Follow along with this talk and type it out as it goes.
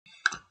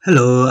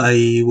Hello,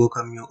 I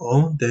welcome you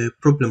all. The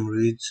problem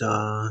reads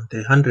the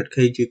 100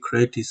 kg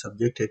crate is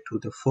subjected to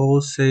the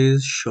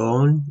forces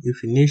shown.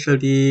 If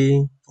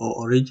initially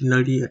or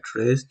originally at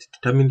rest,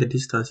 determine the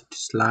distance it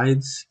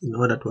slides in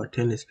order to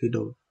attain a speed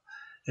of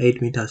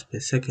 8 meters per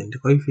second. The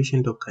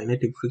coefficient of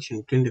kinetic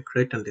friction between the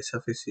crate and the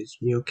surface is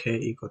mu k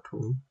equal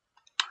to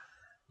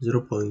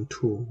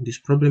 0.2. This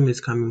problem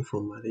is coming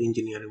from the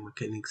Engineering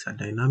Mechanics and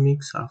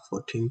Dynamics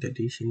 14th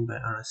edition by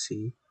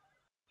R.C.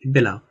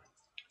 Hibbeler.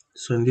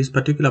 So in this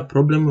particular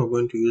problem, we're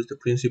going to use the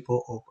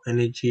principle of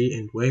energy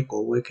and work,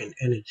 or work and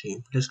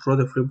energy. Let's draw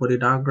the free body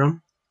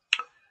diagram.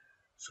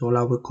 So we'll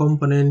have a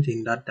component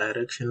in that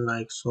direction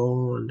like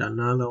so, and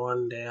another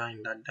one there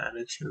in that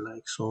direction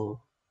like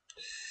so.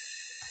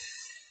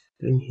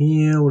 Then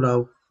here we'll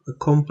have a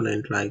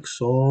component like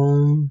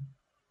so,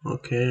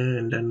 okay,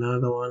 and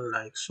another one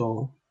like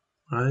so,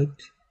 right?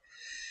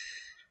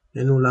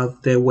 Then we'll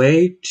have the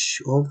weight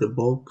of the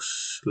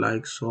box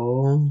like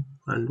so,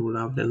 and we'll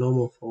have the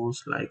normal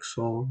force like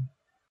so.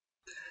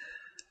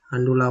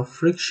 And we'll have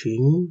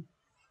friction,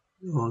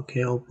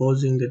 okay,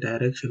 opposing the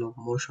direction of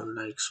motion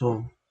like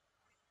so.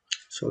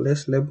 So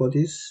let's label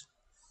this.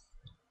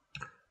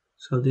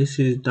 So this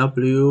is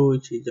W,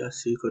 which is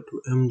just equal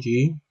to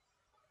mg.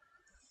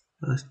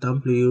 That's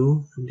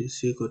W, and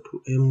this is equal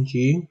to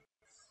mg.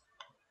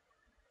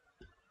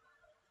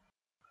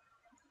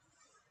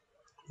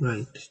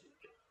 Right,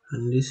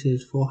 and this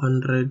is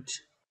 400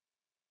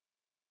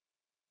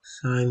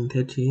 sine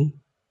 30.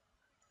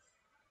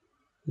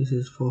 This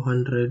is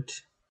 400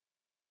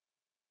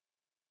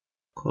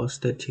 cos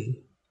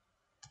 30.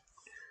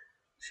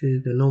 This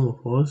is the normal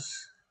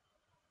force,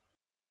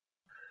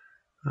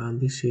 and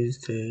this is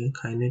the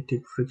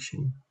kinetic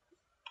friction,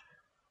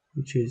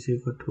 which is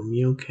equal to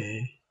mu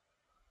k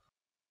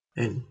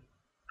n.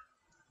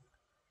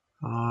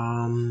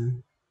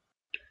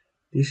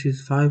 This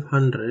is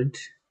 500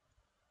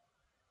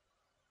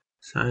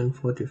 sine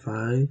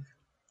 45.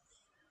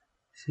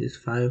 This is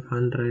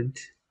 500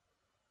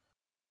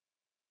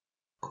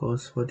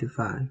 cos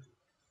 45.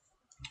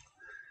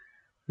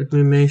 Let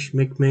me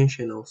make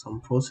mention of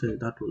some forces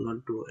that will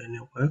not do any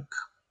work.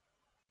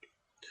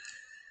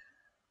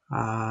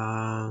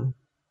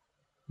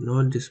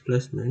 No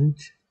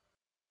displacement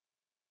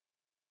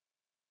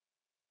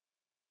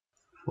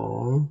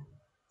for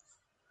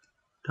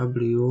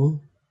W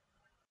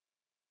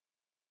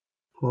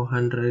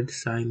 400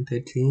 sine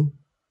 30,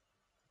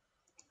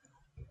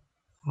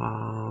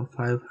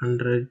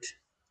 500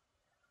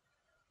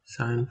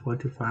 sine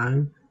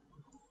 45,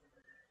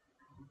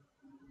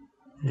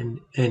 and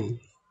N.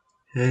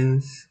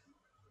 Hence,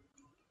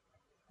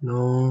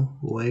 no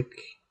work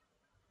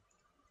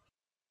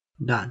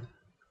done.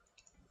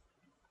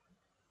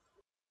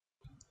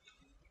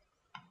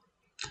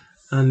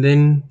 And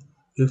then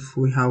if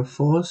we have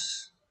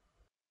force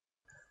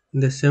in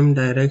the same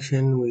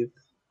direction with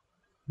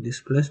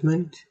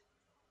displacement,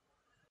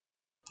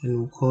 and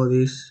we'll call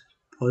this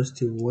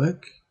positive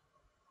work.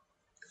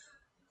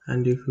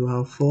 And if you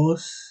have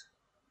force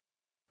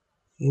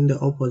in the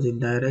opposite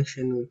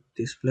direction with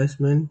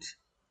displacement,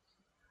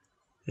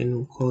 then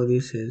we'll call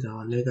this as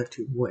our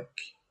negative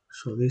work.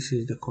 So this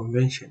is the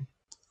convention.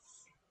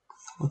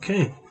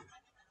 Okay,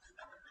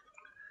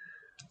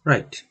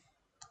 right.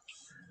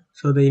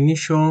 So the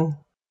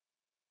initial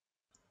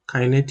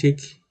kinetic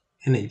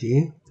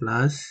energy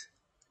plus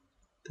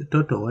the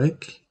total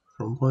work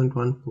from point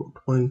 1 to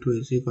point 2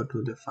 is equal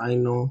to the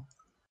final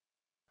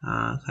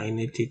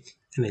kinetic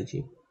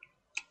energy.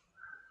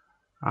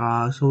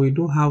 So we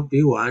do have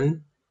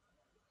V1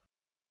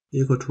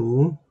 equal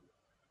to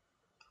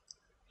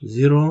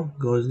 0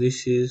 because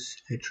this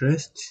is at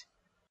rest,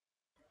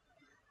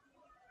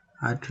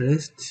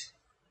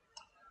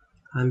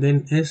 and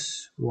then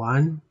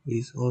S1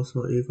 is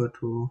also equal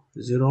to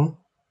 0,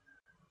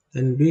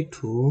 then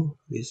B2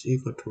 is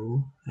equal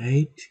to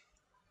 8,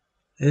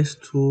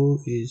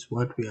 S2 is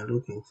what we are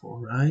looking for,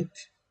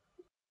 right?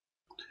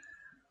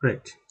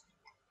 Great.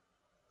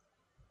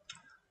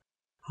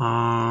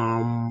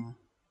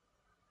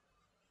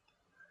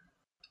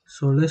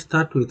 So let's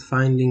start with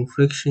finding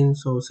friction.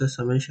 So say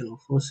summation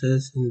of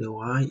forces in the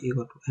y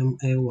equal to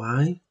MAY.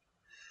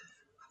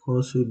 Of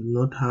course, we do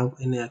not have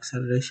any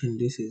acceleration.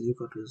 This is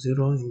equal to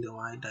 0 in the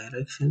y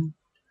direction.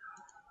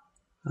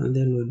 And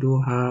then we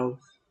do have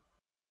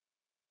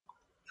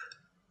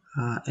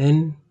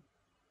N,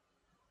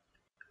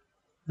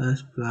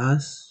 that's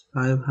plus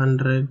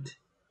 500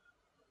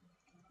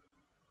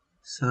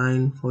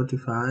 sine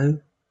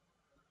 45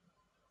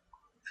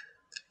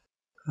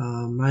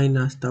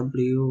 minus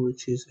W,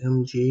 which is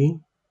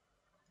mg,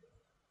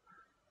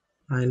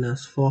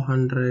 minus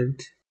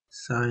 400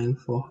 sine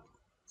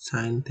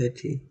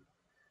 30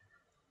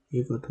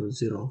 equal to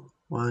 0.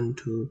 1,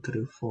 2,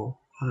 3, 4.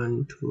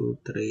 1, 2,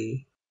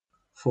 3,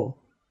 4.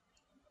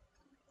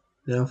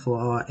 Therefore,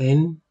 our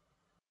N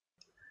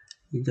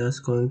is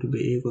just going to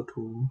be equal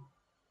to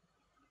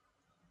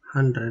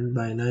 100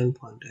 by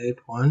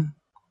 9.81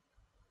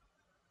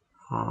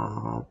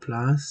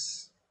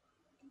 plus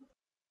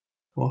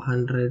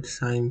 400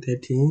 sine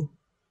 30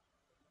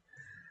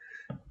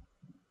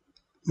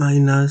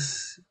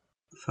 minus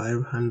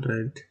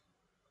 500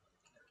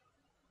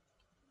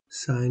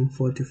 sine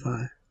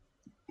 45,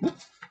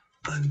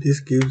 and this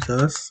gives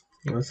us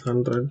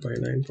 100 by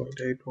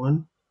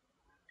 9.81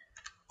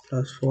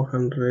 plus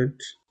 400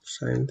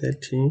 sine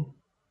 30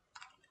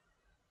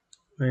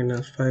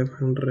 minus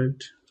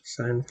 500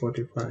 sine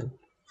 45.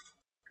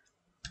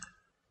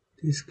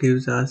 This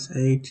gives us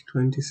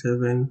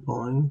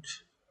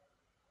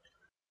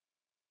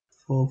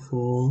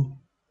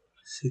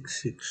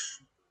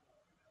 827.4466.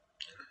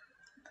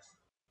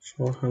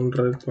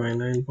 400 by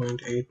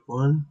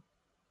 9.81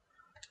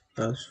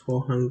 plus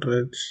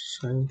 400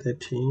 sine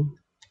 30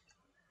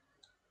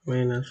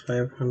 minus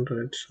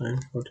 500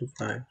 sine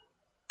 45.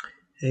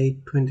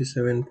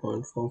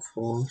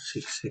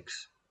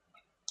 827.4466.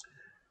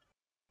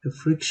 The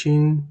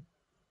friction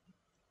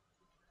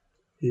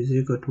is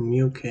equal to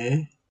mu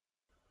k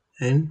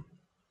n,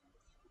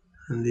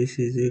 and this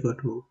is equal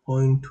to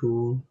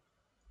 0.2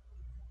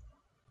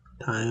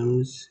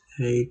 times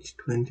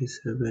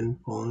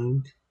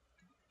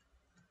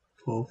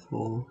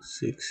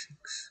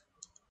 827.4466.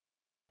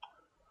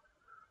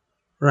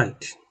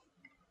 Right,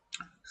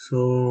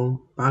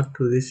 so back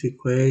to this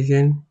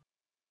equation.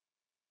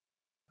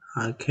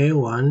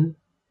 K1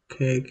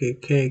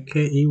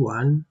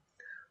 Ke1,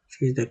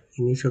 which is the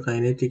initial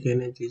kinetic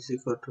energy, is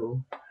equal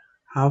to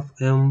half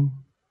m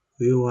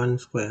v1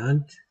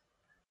 squared,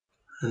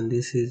 and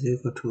this is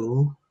equal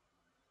to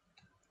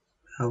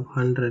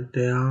 100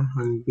 there,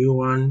 and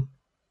v1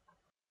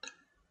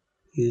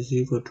 is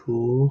equal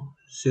to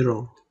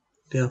 0.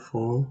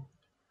 Therefore,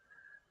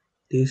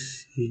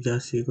 this is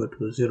just equal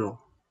to 0.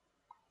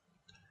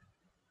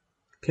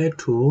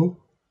 K2,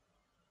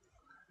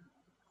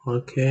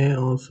 okay,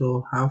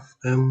 also half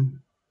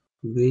m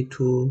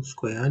v2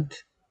 squared.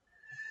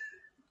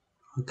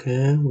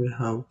 Okay, we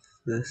have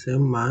the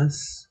same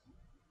mass,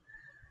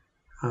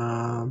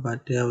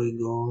 but there we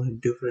go, a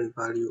different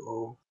value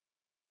of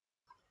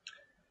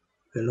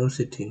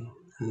velocity,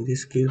 and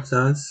this gives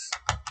us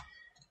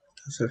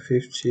a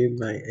 50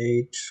 by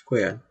 8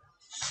 squared.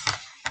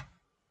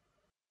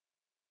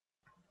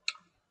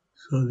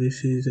 So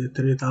this is a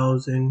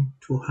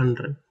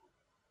 3200.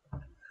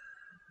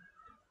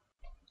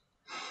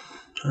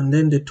 And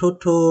then the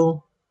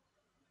total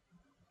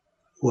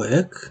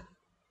work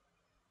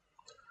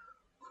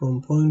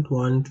from point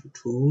 1 to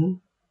 2.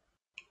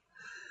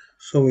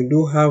 So we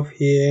do have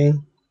here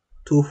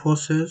two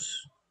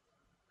forces.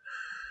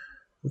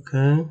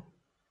 Okay,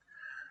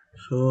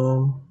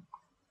 so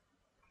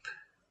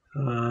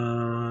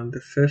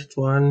the first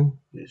one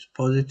is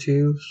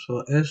positive,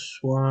 so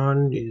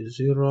S1 is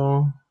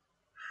 0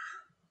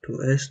 to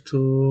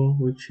S2,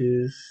 which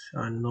is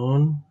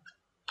unknown,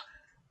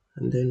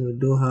 and then we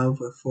do have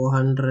a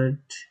 400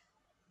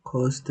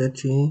 cos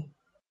 30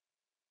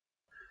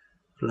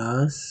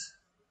 plus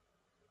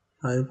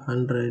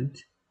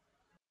 500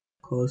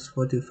 cos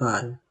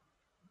 45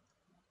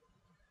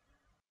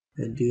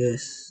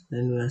 ds.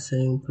 Then we are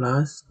saying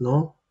plus,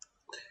 no,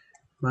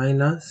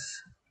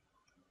 minus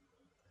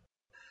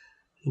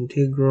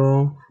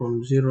integral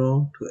from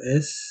 0 to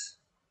s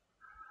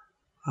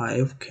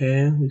fk,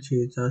 which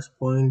is just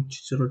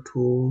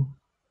 0.02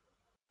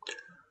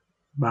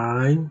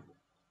 by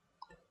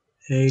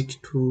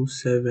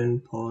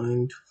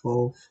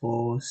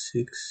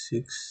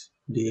 827.4466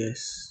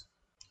 ds.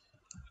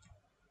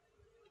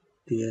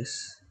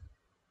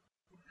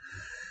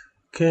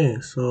 Okay,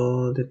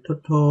 so the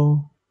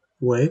total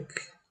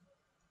work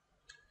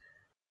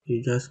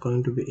is just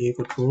going to be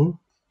equal to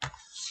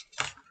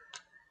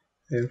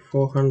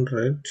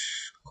 400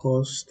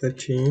 cos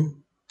 30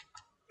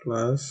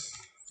 plus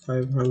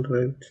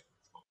 500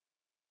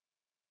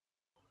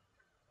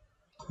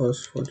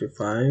 cos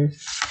 45.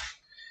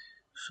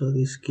 So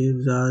this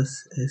gives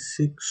us a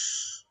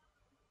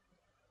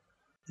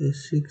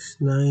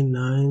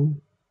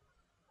 699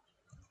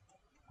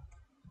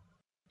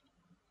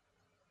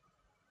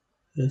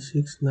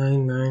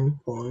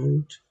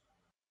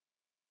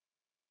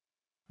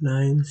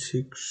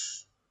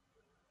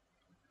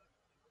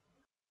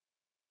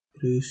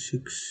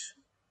 699.9636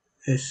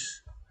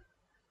 s,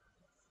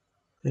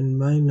 and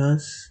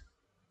minus,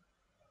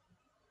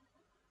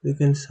 we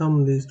can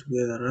sum these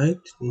together, right?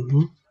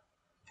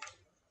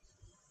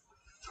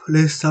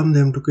 Let's sum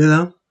them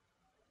together.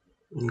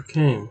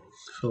 Okay,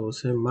 so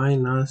say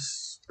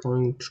minus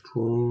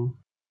 0.2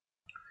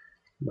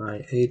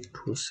 by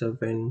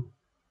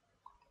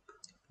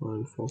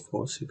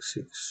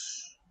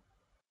 827.4466.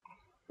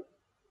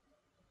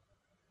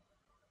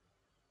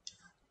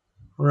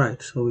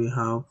 Alright, so we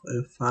have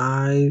a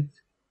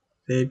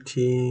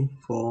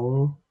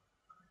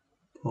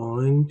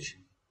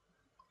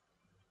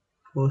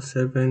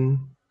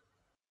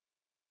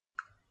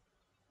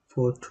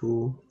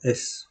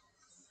s.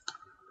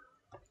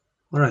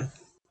 Alright,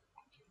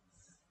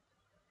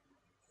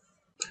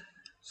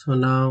 so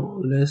now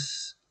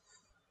let's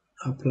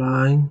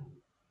apply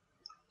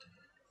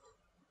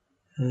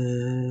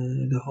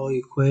the whole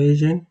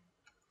equation.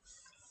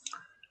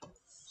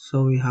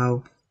 So we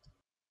have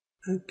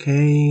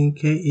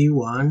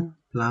Ke1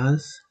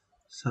 plus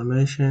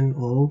summation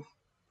of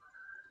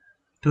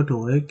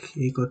total work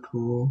equal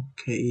to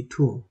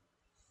KE2.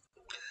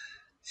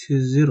 This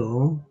is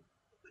 0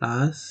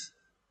 plus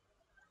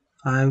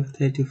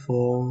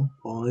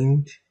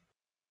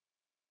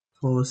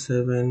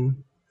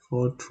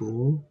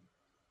 534.4742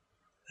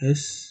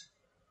 S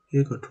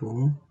equal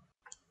to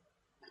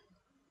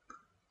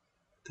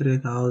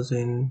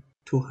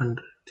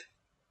 3200.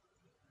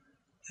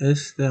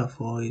 S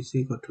therefore is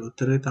equal to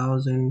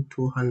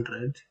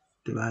 3200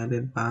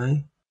 divided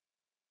by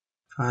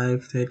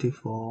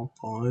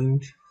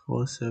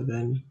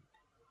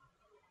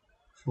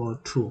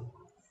 534.4742.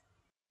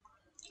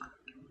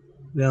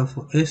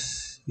 Therefore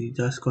S is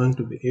just going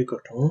to be equal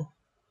to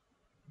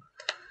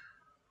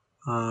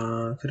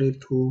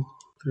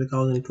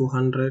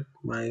 3200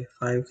 by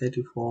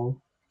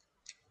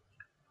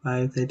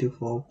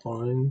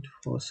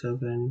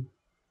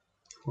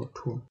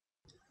 534.4742,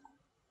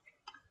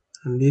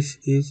 and this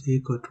is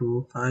equal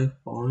to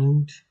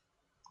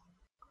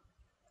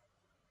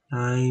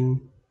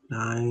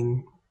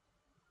 5.99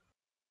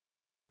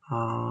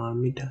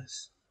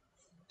 meters.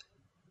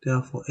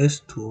 Therefore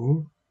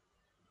S2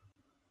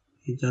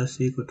 is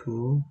just equal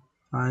to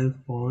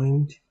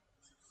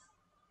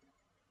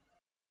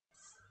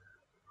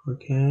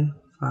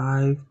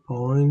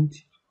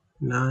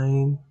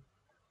 5.99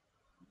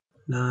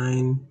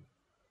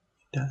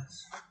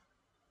 meters.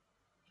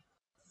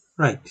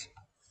 Right.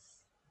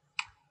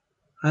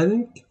 I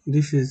think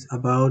this is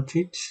about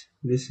it.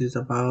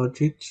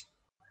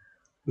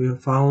 We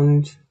have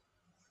found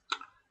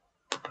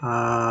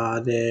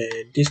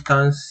the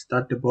distance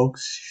that the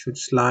box should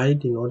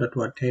slide in order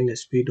to attain a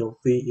speed of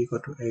v equal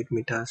to 8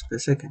 meters per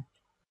second.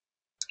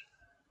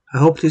 I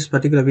hope this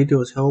particular video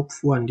was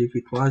helpful, and if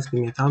it was, give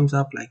me a thumbs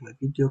up, like my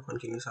video,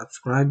 continue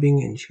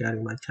subscribing and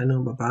sharing my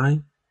channel. Bye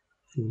bye,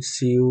 and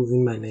see you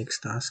in my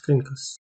next screencast.